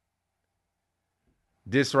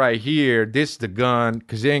 This right here, this the gun,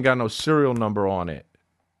 because they ain't got no serial number on it.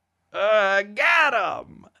 Got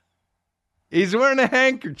him. He's wearing a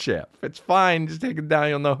handkerchief. It's fine. Just take it down.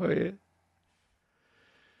 You'll know who he is.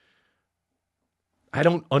 I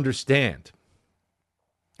don't understand.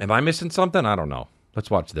 Am I missing something? I don't know. Let's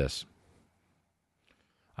watch this.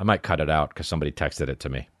 I might cut it out because somebody texted it to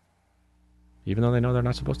me. Even though they know they're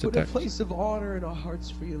not supposed to Put a text. place of honor in our hearts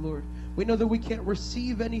for you, Lord. We know that we can't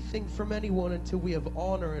receive anything from anyone until we have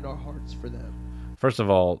honor in our hearts for them. First of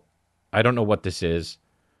all, I don't know what this is.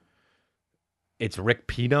 It's Rick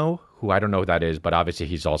Pino, who I don't know who that is, but obviously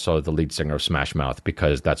he's also the lead singer of Smash Mouth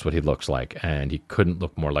because that's what he looks like. And he couldn't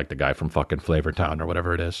look more like the guy from fucking Flavortown or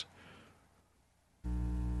whatever it is.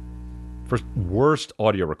 First, worst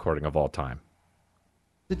audio recording of all time.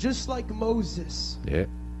 Just like Moses, Yeah.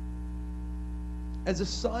 as a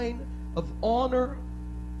sign of honor,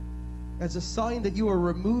 as a sign that you are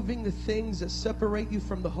removing the things that separate you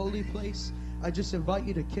from the holy place, I just invite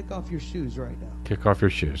you to kick off your shoes right now. Kick off your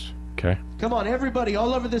shoes. Okay. Come on, everybody,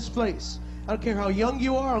 all over this place. I don't care how young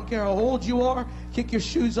you are. I don't care how old you are. Kick your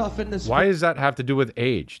shoes off in this Why place. does that have to do with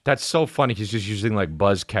age? That's so funny. He's just using like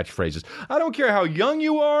buzz catchphrases. I don't care how young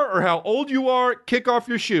you are or how old you are. Kick off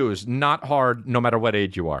your shoes. Not hard, no matter what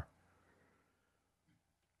age you are.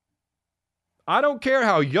 I don't care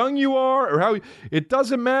how young you are or how... It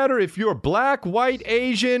doesn't matter if you're black, white,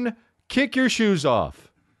 Asian. Kick your shoes off.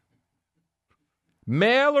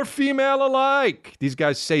 Male or female alike. These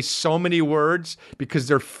guys say so many words because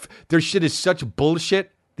their shit is such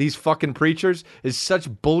bullshit. These fucking preachers is such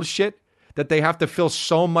bullshit that they have to fill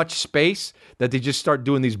so much space that they just start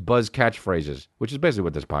doing these buzz catchphrases, which is basically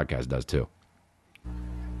what this podcast does too.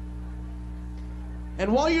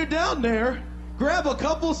 And while you're down there, grab a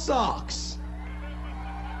couple socks.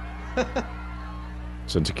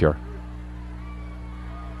 It's insecure.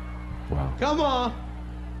 Wow. Come on.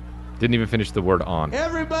 Didn't even finish the word on.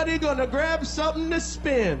 Everybody gonna grab something to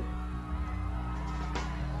spin.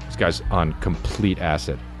 This guy's on complete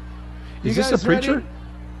acid. You Is this a guys preacher? ready?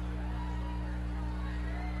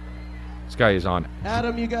 This guy is on.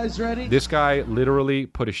 Adam, you guys ready? This guy literally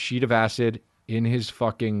put a sheet of acid in his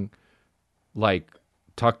fucking, like,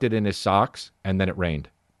 tucked it in his socks, and then it rained.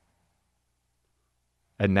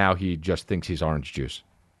 And now he just thinks he's orange juice.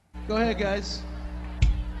 Go ahead, guys.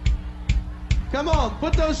 Come on,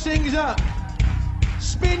 put those things up.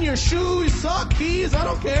 Spin your shoes, sock, keys, I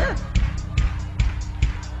don't care.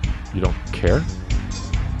 You don't care?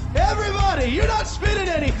 Everybody, you're not spinning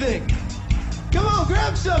anything. Come on,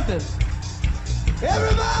 grab something.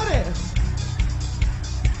 Everybody.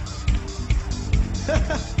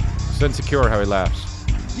 It's insecure how he laughs.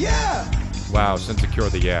 Yeah. Wow, it's insecure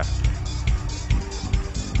the yeah.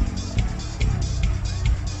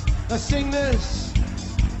 Let's sing this.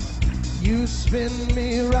 You spin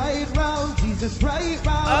me right round, Jesus, right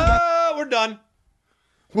round. Oh, we're done.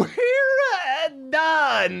 We're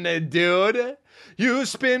done, dude. You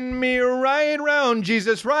spin me right round,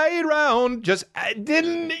 Jesus, right round. Just I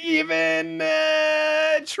didn't even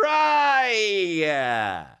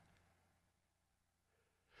try.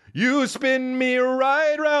 You spin me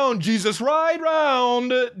right round, Jesus, right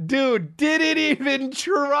round. Dude, didn't even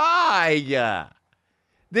try.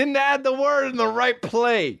 Didn't add the word in the right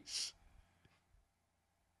place.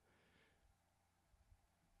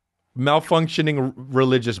 Malfunctioning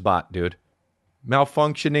religious bot, dude.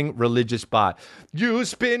 Malfunctioning religious bot. You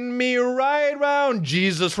spin me right round,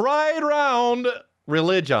 Jesus, right round.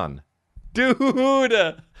 Religion. Dude,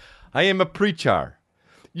 I am a preacher.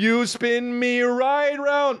 You spin me right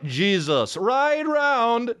round, Jesus, right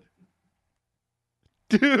round.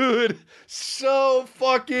 Dude, so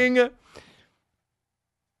fucking...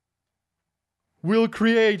 We'll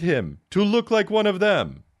create him to look like one of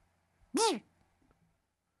them.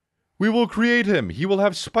 We will create him. He will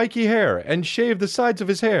have spiky hair and shave the sides of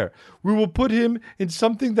his hair. We will put him in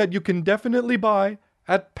something that you can definitely buy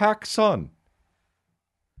at PacSun.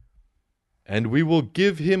 And we will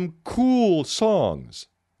give him cool songs.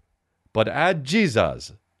 But add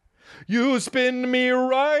Jesus. You spin me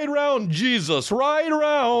right round, Jesus, right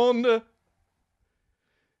round.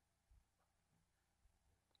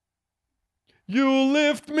 You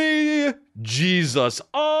lift me, Jesus,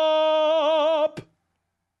 up.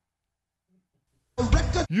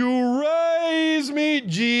 You raise me,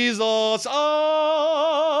 Jesus,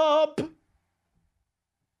 up.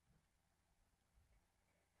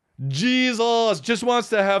 Jesus just wants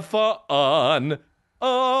to have fun.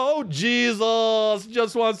 Oh, Jesus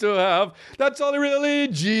just wants to have. That's all really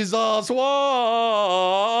Jesus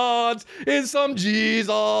wants is some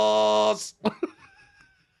Jesus.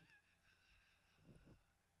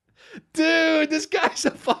 Dude, this guy's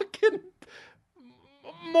a fucking...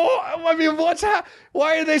 I mean,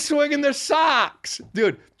 why are they swinging their socks?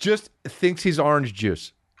 Dude, just thinks he's orange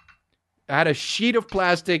juice. Had a sheet of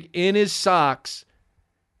plastic in his socks,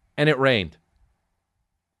 and it rained.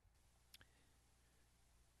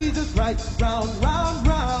 Jesus right round, round,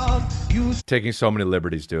 round. You Taking so many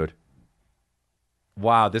liberties, dude.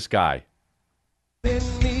 Wow, this guy. spin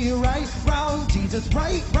me right round, Jesus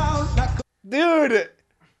right round. Like Dude,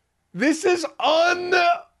 this is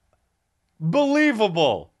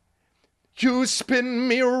unbelievable. You spin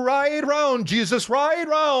me right round, Jesus right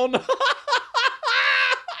round. Dude,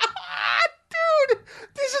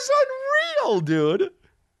 this is unreal, dude.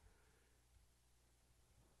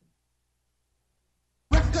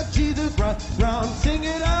 record, Jesus right round. Sing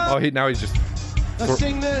it out. Oh, now he's just Let's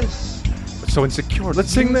sing this. so insecure.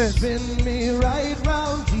 Let's sing this. Spin me right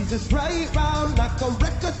round, Jesus right round. Like a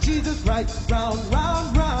record, Jesus right round,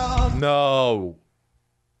 round, round. No.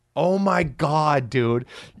 Oh my God, dude.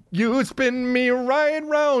 You spin me right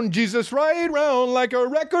round, Jesus right round, like a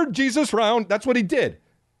record, Jesus round. That's what he did.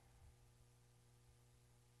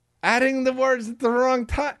 Adding the words at the wrong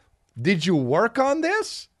time. Did you work on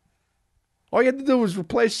this? All you had to do was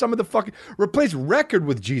replace some of the replace record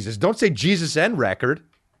with Jesus. Don't say Jesus and record.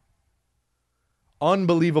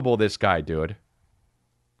 Unbelievable, this guy, dude.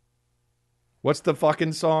 What's the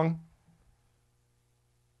fucking song?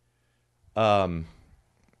 The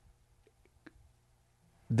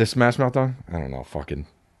Smash Mouth song? I don't know, fucking.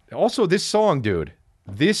 Also, this song, dude.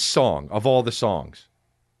 This song, of all the songs.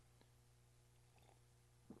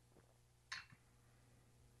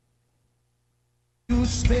 You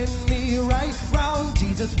spin me right round,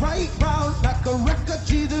 Jesus right round. Like a record,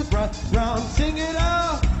 Jesus right round. Sing it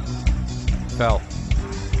out. Fell.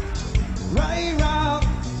 Right round.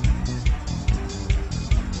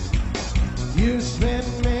 You spin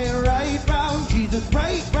me right round, Jesus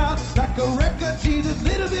right round. Like a record, Jesus,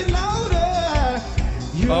 little bit louder.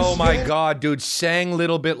 You Oh my spin- God, dude. Sang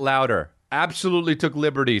Little Bit Louder. Absolutely took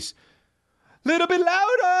liberties. Little bit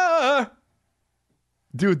louder.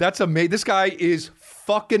 Dude, that's amazing. This guy is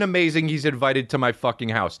fucking amazing. He's invited to my fucking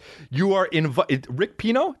house. You are invited. Rick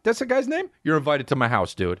Pino? That's the guy's name? You're invited to my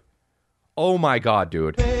house, dude. Oh my God,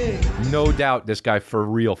 dude. No doubt this guy for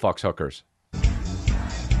real fucks hookers.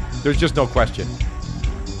 There's just no question.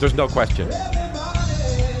 There's no question.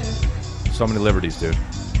 So many liberties, dude.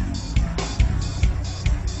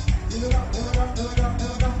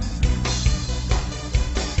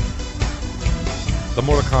 The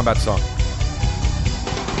Mortal Kombat song.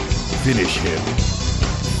 Finish him.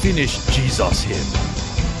 Finish Jesus him.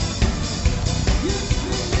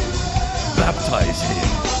 Baptize him.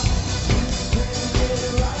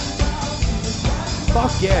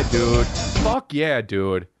 Fuck yeah, dude. Fuck yeah,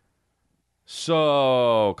 dude.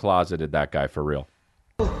 So closeted, that guy, for real.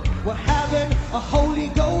 We're having a Holy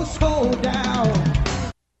Ghost hold down.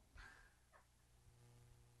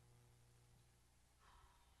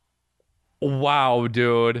 Wow,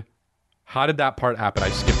 dude. How did that part happen? I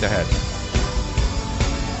skipped ahead.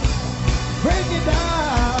 Break it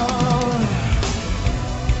down.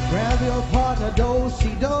 Grab your partner,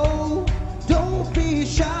 do-si-do. Don't be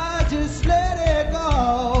shy, just let it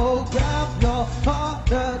go. Grab your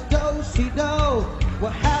partner, do-si-do. We're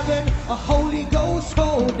having a Holy Ghost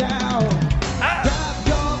hold down. Grab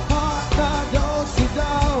your partner,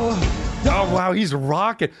 do-si-do. Oh, wow, he's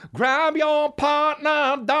rocking. Grab your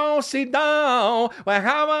partner, don't sit down. We're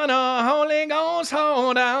having a Holy Ghost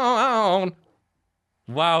hold down.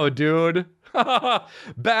 Wow, dude.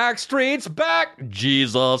 Backstreet's back.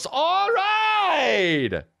 Jesus, all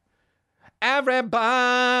right.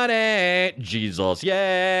 Everybody, Jesus,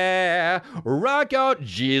 yeah. Rock your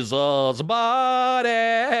Jesus body,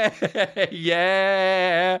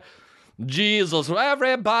 yeah. Jesus,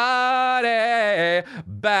 everybody,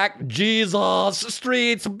 back, Jesus,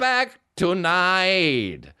 streets back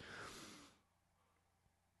tonight.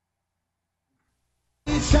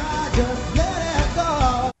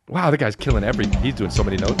 Wow, the guy's killing he's doing so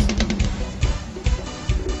many notes.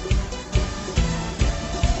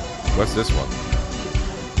 What's this one?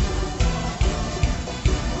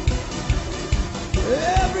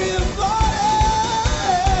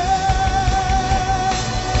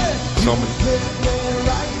 So many.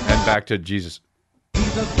 And back to Jesus.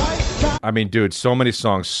 I mean, dude, so many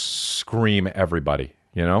songs scream everybody,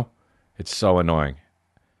 you know? It's so annoying.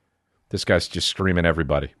 This guy's just screaming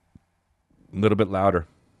everybody. A little bit louder.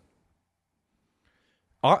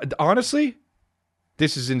 Honestly,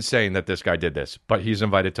 this is insane that this guy did this, but he's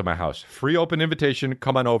invited to my house. Free open invitation.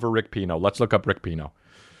 Come on over, Rick Pino. Let's look up Rick Pino.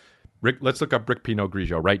 Let's look up Rick Pino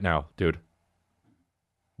Grigio right now, dude.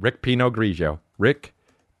 Rick Pino Grigio. Rick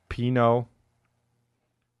Pino.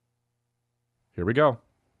 Here we go.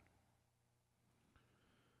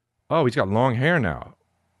 Oh, he's got long hair now.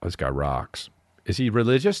 Oh, this guy rocks. Is he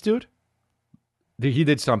religious, dude? He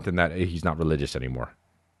did something that he's not religious anymore.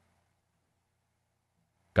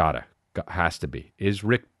 Has to be. Is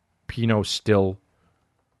Rick Pino still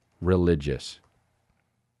religious?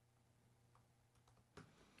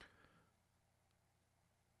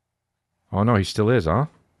 Oh, no, he still is, huh?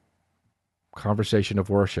 Conversation of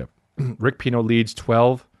worship. Rick Pino leads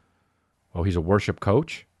 12. Oh, he's a worship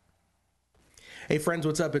coach? Hey friends,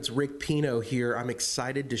 what's up? It's Rick Pino here. I'm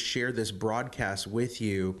excited to share this broadcast with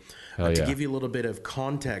you to give you a little bit of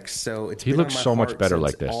context. So he looks so much better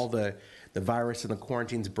like this. All the virus and the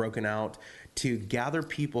quarantine's broken out, to gather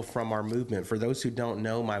people from our movement. For those who don't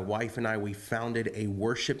know, my wife and I, we founded a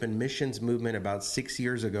worship and missions movement about 6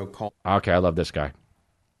 years ago called... Okay, I love this guy.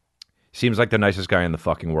 Seems like the nicest guy in the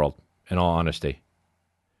fucking world, in all honesty.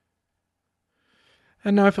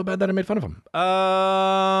 And now I feel bad that I made fun of him.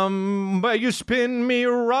 But you spin me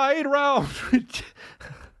right round.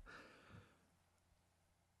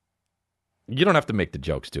 You don't have to make the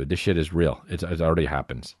jokes, dude. This shit is real. It already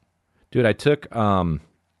happens. Dude, I took,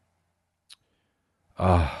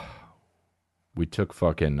 we took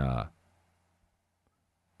fucking,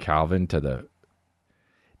 Calvin to the,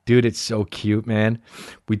 dude, it's so cute, man.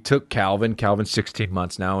 We took Calvin's 16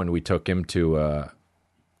 months now, and we took him to,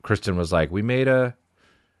 Kristen was like,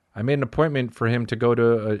 I made an appointment for him to go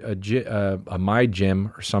to a My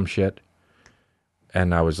Gym or some shit.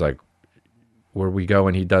 And I was like, where we go,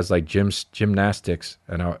 and he does like gymnastics.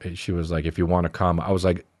 And she was like, if you want to come. I was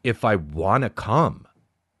like, if I want to come,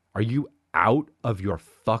 are you out of your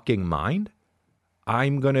fucking mind?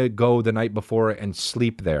 I'm going to go the night before and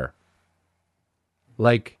sleep there.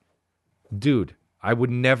 Like, dude, I would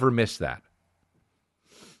never miss that.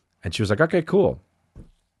 And she was like, okay, cool.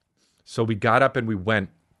 So we got up and we went.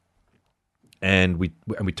 And we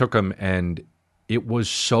took him, and it was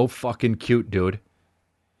so fucking cute, dude.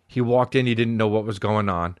 He walked in, he didn't know what was going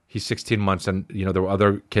on. He's 16 months, and there were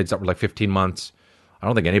other kids that were like 15 months. I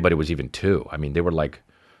don't think anybody was even 2. I mean, they were like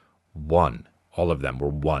 1. All of them were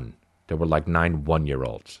 1. There were like 9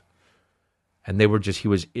 1-year-olds. And they were he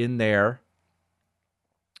was in there,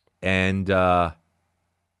 and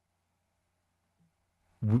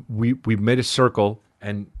we made a circle,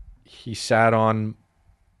 and he sat on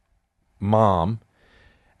Mom,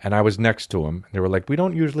 and I was next to him. They were like, we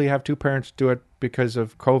don't usually have 2 parents do it because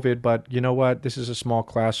of COVID, but you know what? This is a small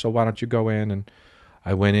class, so why don't you go in? And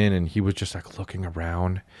I went in, and he was just like looking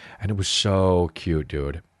around, and it was so cute,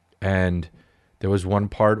 dude. And there was one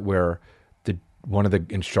part where one of the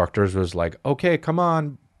instructors was like, okay, come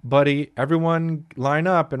on, buddy, everyone line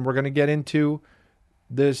up, and we're going to get into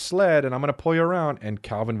this sled, and I'm going to pull you around. And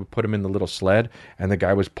Calvin would put him in the little sled, and the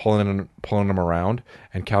guy was pulling him around,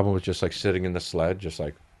 and Calvin was just like sitting in the sled, just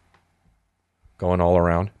like going all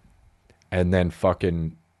around. And then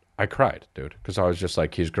I cried, dude, because I was just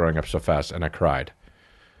like, he's growing up so fast, and I cried.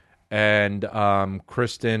 And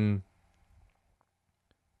Kristen,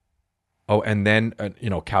 and then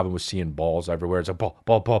Calvin was seeing balls everywhere. It's a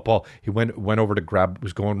ball. He went over to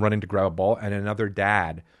running to grab a ball, and another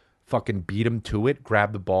dad fucking beat him to it,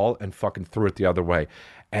 grabbed the ball, and fucking threw it the other way.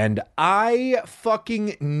 And I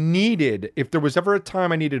fucking needed, if there was ever a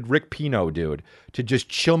time I needed Rick Pino, dude, to just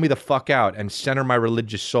chill me the fuck out and center my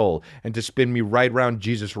religious soul and to spin me right round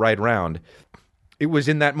Jesus right round, it was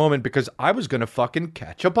in that moment, because I was going to fucking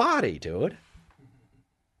catch a body, dude.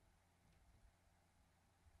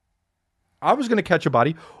 I was going to catch a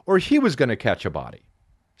body, or he was going to catch a body.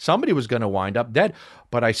 Somebody was going to wind up dead,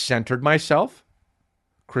 but I centered myself.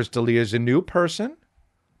 Crystalia is a new person.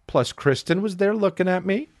 Plus, Kristen was there looking at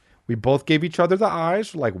me. We both gave each other the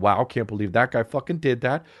eyes. Like, wow, can't believe that guy fucking did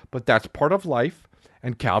that. But that's part of life.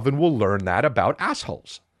 And Calvin will learn that about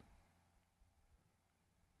assholes.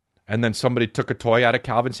 And then somebody took a toy out of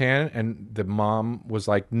Calvin's hand, and the mom was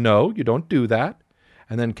like, no, you don't do that.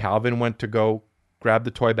 And then Calvin went to go grab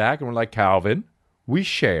the toy back, and we're like, Calvin, we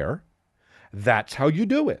share. That's how you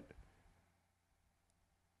do it.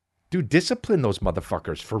 Dude, discipline those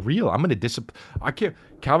motherfuckers, for real. I'm going to discipline. I can't.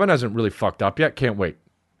 Calvin hasn't really fucked up yet. Can't wait.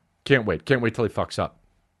 Can't wait till he fucks up.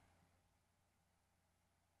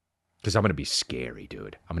 Because I'm going to be scary,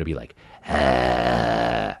 dude. I'm going to be like,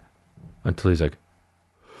 until he's like,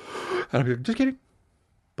 and I'm like, just kidding.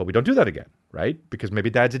 But we don't do that again, right? Because maybe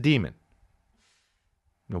dad's a demon.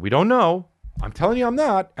 No, we don't know. I'm telling you I'm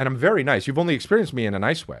not, and I'm very nice. You've only experienced me in a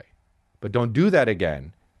nice way. But don't do that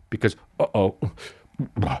again, because, oh,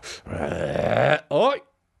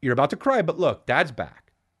 you're about to cry, but look, dad's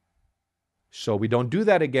back. So we don't do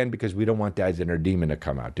that again, because we don't want dad's inner demon to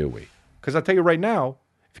come out, do we? Because I'll tell you right now,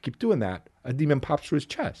 if you keep doing that, a demon pops through his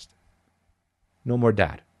chest. No more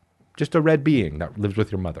dad. Just a red being that lives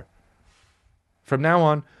with your mother. From now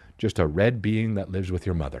on, just a red being that lives with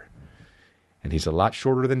your mother. And he's a lot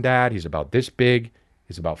shorter than dad. He's about this big.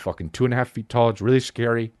 He's about fucking 2.5 feet tall. It's really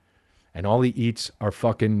scary. And all he eats are your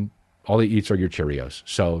Cheerios.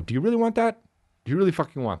 So do you really want that? Do you really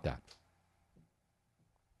fucking want that?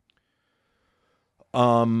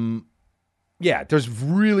 Yeah, there's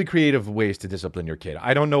really creative ways to discipline your kid.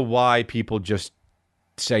 I don't know why people just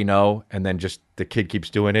say no and then just the kid keeps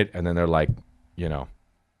doing it and then they're like, no.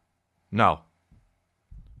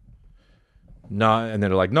 No, and then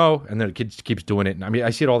they're like, no, and then the kid keeps doing it. And I mean,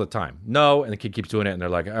 I see it all the time. No, and the kid keeps doing it, and they're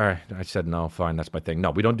like, all right, I said no, fine, that's my thing.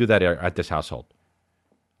 No, we don't do that at this household.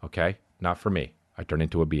 Okay? Not for me. I turn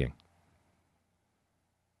into a being.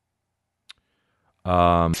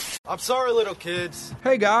 I'm sorry, little kids.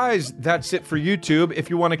 Hey guys, that's it for YouTube. If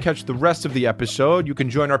you want to catch the rest of the episode, you can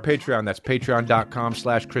join our Patreon. That's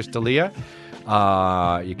patreon.com/Chris D'Elia.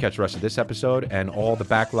 You catch the rest of this episode and all the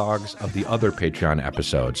backlogs of the other Patreon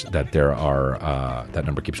episodes that there are. That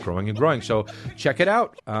number keeps growing and growing. So check it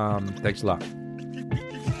out. Thanks a lot.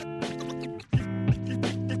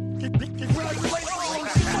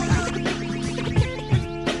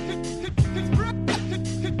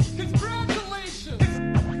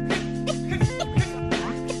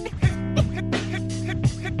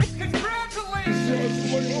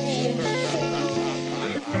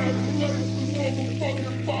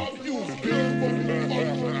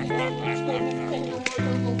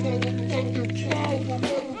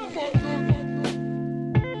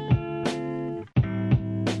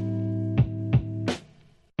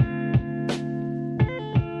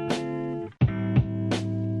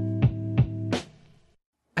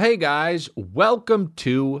 Hey guys, welcome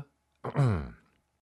to